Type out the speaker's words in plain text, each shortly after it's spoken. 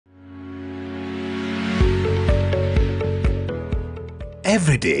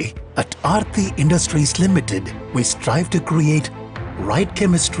Every day at Aarti Industries Limited, we strive to create right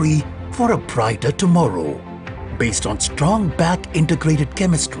chemistry for a brighter tomorrow. Based on strong back-integrated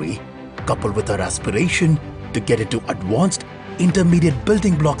chemistry, coupled with our aspiration to get into advanced intermediate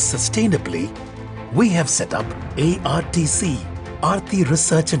building blocks sustainably, we have set up ARTC, Aarti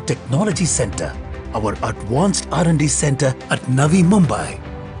Research and Technology Center, our advanced R&D center at Navi Mumbai.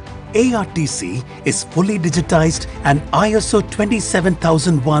 ARTC is fully digitized and ISO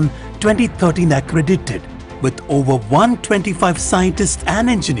 27001:2013 accredited, with over 125 scientists and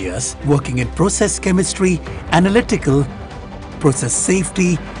engineers working in process chemistry, analytical, process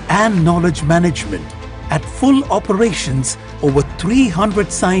safety and knowledge management. At full operations, over 300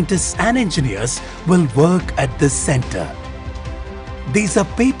 scientists and engineers will work at this center. These are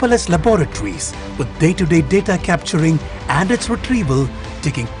paperless laboratories with day-to-day data capturing and its retrieval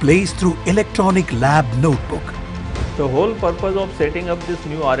taking place through electronic lab notebook. The whole purpose of setting up this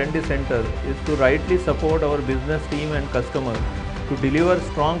new R&D center is to rightly support our business team and customer to deliver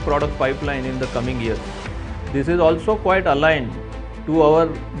strong product pipeline in the coming years. This is also quite aligned to our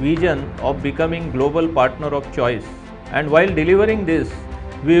vision of becoming global partner of choice. And while delivering this,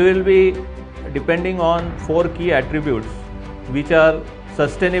 we will be depending on 4 key attributes, which are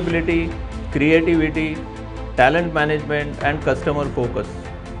sustainability, creativity, talent management and customer focus.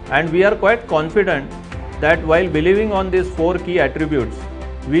 And we are quite confident that while believing on these 4 key attributes,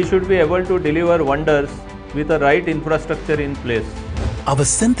 we should be able to deliver wonders with the right infrastructure in place. Our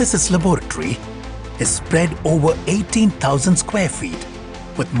synthesis laboratory is spread over 18,000 square feet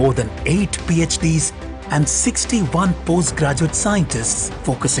with more than 8 PhDs and 61 postgraduate scientists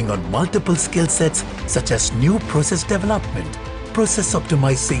focusing on multiple skill sets such as new process development, process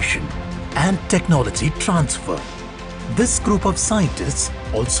optimization, and technology transfer. This group of scientists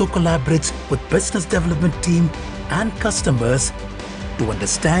also collaborates with business development team and customers to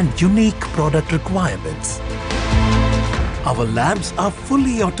understand unique product requirements. Our labs are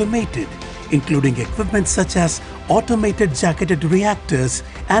fully automated, including equipment such as automated jacketed reactors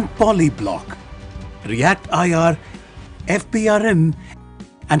and polyblock, REACT-IR, FBRM,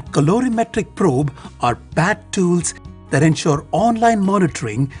 and colorimetric probe are PAT tools that ensure online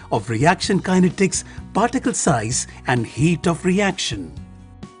monitoring of reaction kinetics, particle size, and heat of reaction.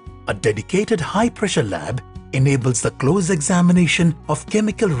 A dedicated high-pressure lab enables the close examination of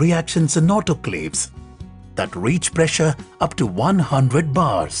chemical reactions in autoclaves that reach pressure up to 100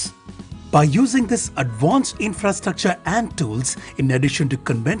 bars. By using this advanced infrastructure and tools, in addition to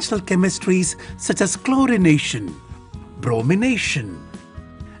conventional chemistries such as chlorination, bromination,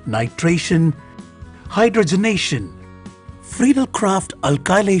 nitration, hydrogenation, Friedel-Crafts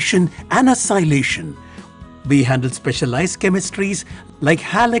alkylation and acylation, we handle specialized chemistries like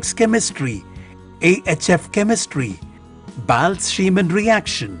Halex chemistry, AHF chemistry, Balz-Schiemann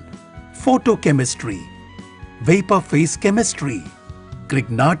reaction, photochemistry, vapor phase chemistry,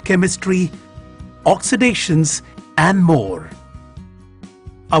 Grignard chemistry, oxidations, and more.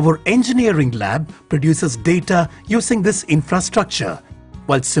 Our engineering lab produces data using this infrastructure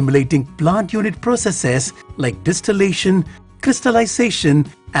while simulating plant unit processes like distillation, crystallization,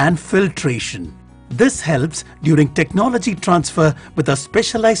 and filtration. This helps during technology transfer with our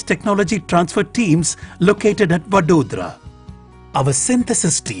specialized technology transfer teams located at Vadodara. Our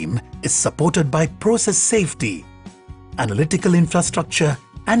synthesis team is supported by process safety, analytical infrastructure,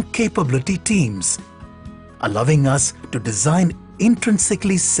 and capability teams, allowing us to design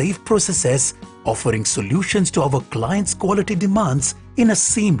intrinsically safe processes, offering solutions to our clients' quality demands in a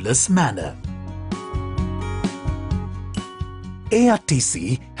seamless manner.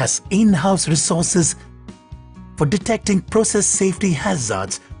 ARTC has in-house resources for detecting process safety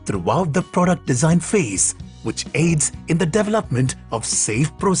hazards throughout the product design phase, which aids in the development of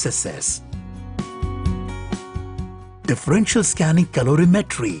safe processes. Differential scanning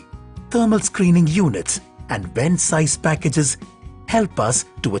calorimetry, thermal screening units, and vent size packages help us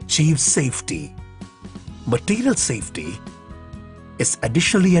to achieve safety. Material safety is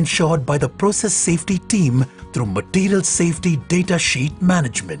additionally ensured by the process safety team through material safety data sheet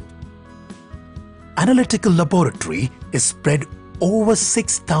management. Analytical laboratory is spread over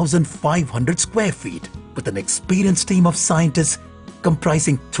 6,500 square feet with an experienced team of scientists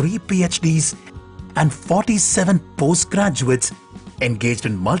comprising 3 PhDs and 47 postgraduates engaged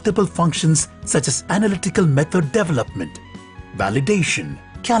in multiple functions such as analytical method development, validation,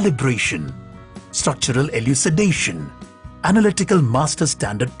 calibration, structural elucidation, analytical master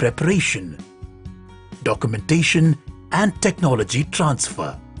standard preparation, documentation, and technology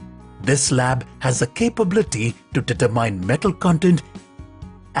transfer. This lab has the capability to determine metal content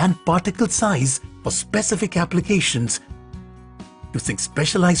and particle size for specific applications using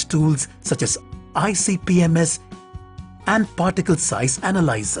specialized tools such as ICP-MS and particle size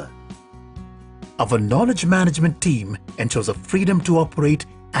analyzer. Our knowledge management team ensures a freedom to operate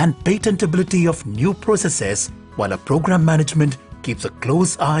and patentability of new processes, while our program management keeps a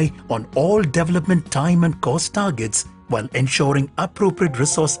close eye on all development time and cost targets while ensuring appropriate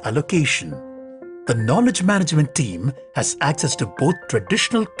resource allocation. The knowledge management team has access to both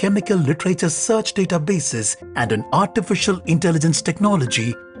traditional chemical literature search databases and an artificial intelligence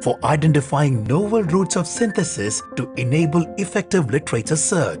technology for identifying novel routes of synthesis to enable effective literature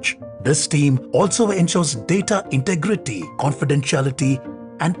search. This team also ensures data integrity, confidentiality,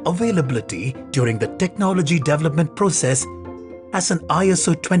 and availability during the technology development process as an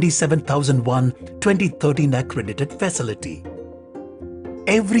ISO 27001:2013 accredited facility.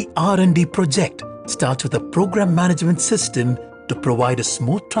 Every R&D project starts with a program management system to provide a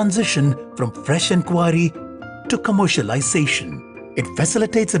smooth transition from fresh inquiry to commercialization. It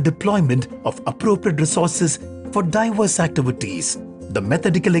facilitates the deployment of appropriate resources for diverse activities, the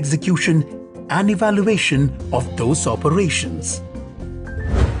methodical execution and evaluation of those operations.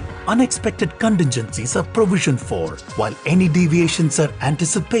 Unexpected contingencies are provisioned for, while any deviations are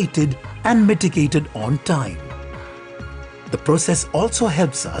anticipated and mitigated on time. The process also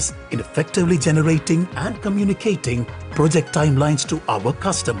helps us in effectively generating and communicating project timelines to our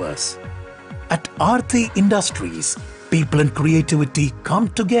customers. At Aarti Industries, people and creativity come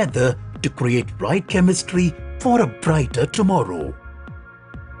together to create right chemistry for a brighter tomorrow.